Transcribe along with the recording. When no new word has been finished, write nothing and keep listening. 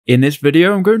In this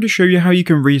video, I'm going to show you how you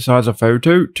can resize a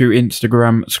photo to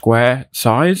Instagram square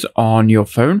size on your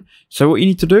phone. So what you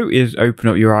need to do is open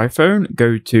up your iPhone,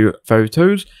 go to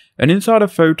Photos, and inside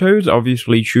of Photos,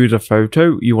 obviously choose a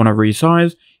photo you want to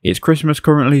resize. It's Christmas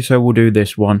currently, so we'll do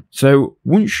this one. So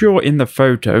once you're in the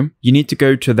photo, you need to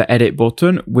go to the Edit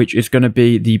button, which is going to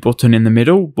be the button in the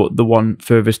middle, but the one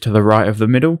furthest to the right of the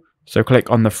middle. So click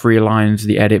on the three lines,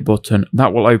 the Edit button.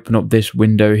 That will open up this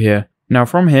window here. Now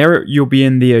from here, you'll be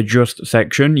in the Adjust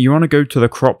section. You want to go to the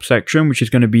Crop section, which is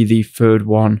going to be the third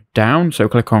one down. So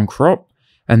click on Crop.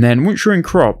 And then once you're in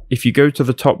Crop, if you go to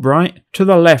the top right, to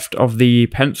the left of the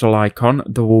pencil icon,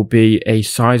 there will be a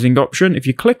sizing option. If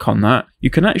you click on that, you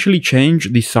can actually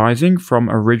change the sizing from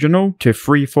original to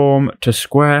freeform to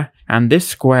square. And this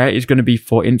square is going to be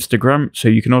for Instagram, so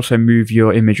you can also move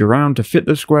your image around to fit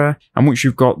the square. And once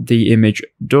you've got the image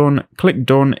done, click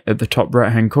Done at the top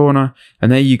right hand corner. And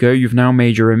there you go, you've now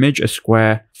made your image a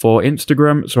square for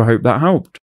Instagram, so I hope that helped.